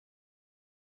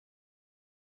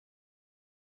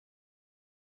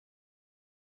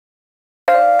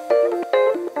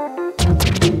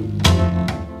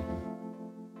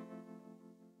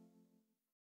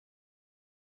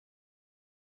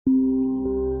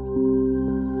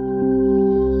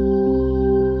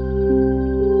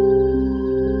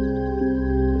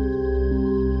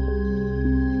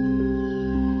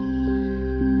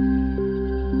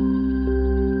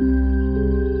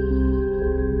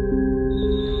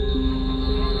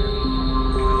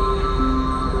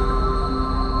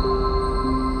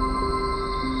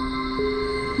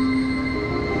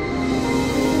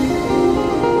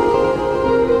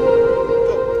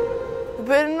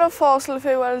fossil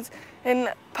fuels in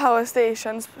power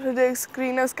stations produce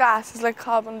greenhouse gases like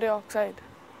carbon dioxide.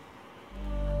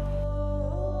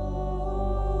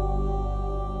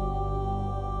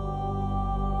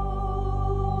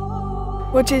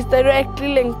 Which is directly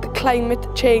linked to climate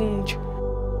change.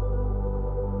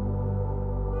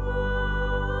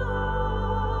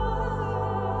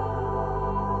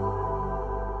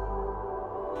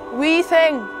 We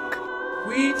think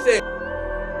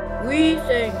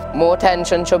more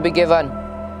attention should be given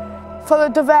for the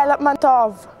development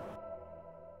of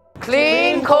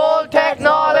clean coal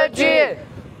technology.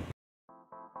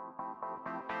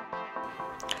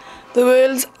 The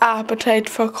world's appetite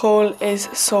for coal is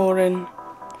soaring.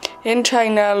 In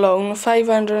China alone,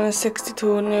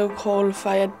 562 new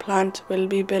coal-fired plants will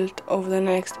be built over the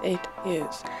next 8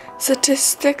 years.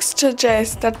 Statistics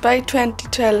suggest that by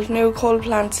 2012, new coal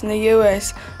plants in the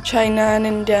US, China and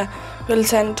India will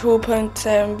send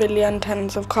 2.7 billion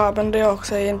tons of carbon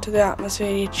dioxide into the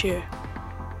atmosphere each year.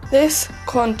 This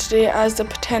quantity has the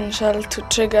potential to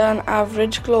trigger an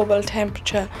average global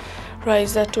temperature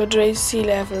rise that would raise sea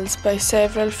levels by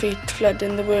several feet,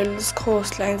 flooding the world's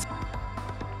coastlines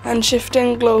and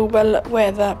shifting global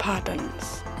weather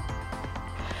patterns.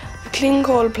 A clean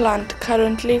coal plant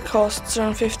currently costs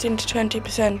around 15 to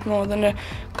 20% more than a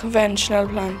conventional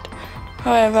plant.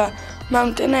 However,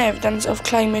 mounting evidence of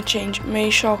climate change may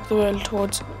shock the world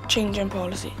towards changing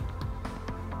policy.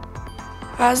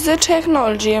 As the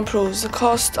technology improves, the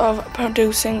cost of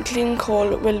producing clean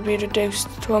coal will be reduced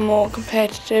to a more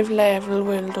competitive level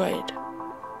worldwide.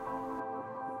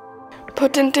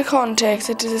 Put into context,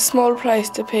 it is a small price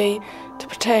to pay to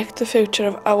protect the future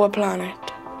of our planet.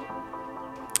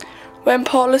 When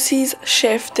policies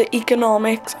shift, the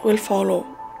economics will follow.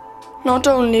 Not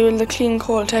only will the clean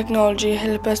coal technology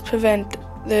help us prevent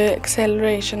the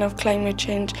acceleration of climate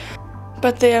change,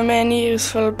 but there are many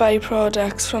useful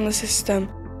byproducts from the system.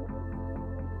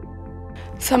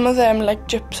 Some of them, like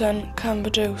gypsum, can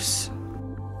produce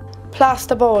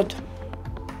plasterboard,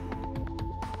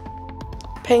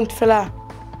 paint filler,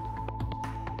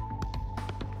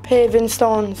 paving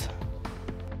stones,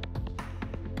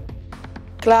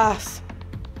 glass,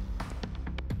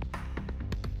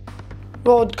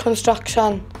 road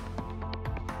construction,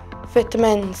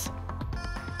 vitamins,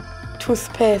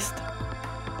 toothpaste,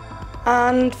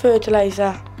 and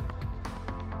fertilizer.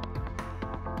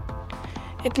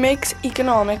 It makes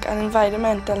economic and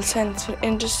environmental sense for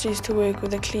industries to work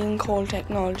with a clean coal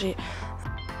technology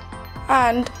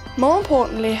and, more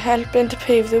importantly, helping to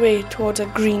pave the way towards a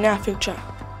greener future.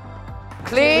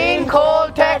 Clean coal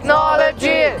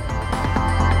technology.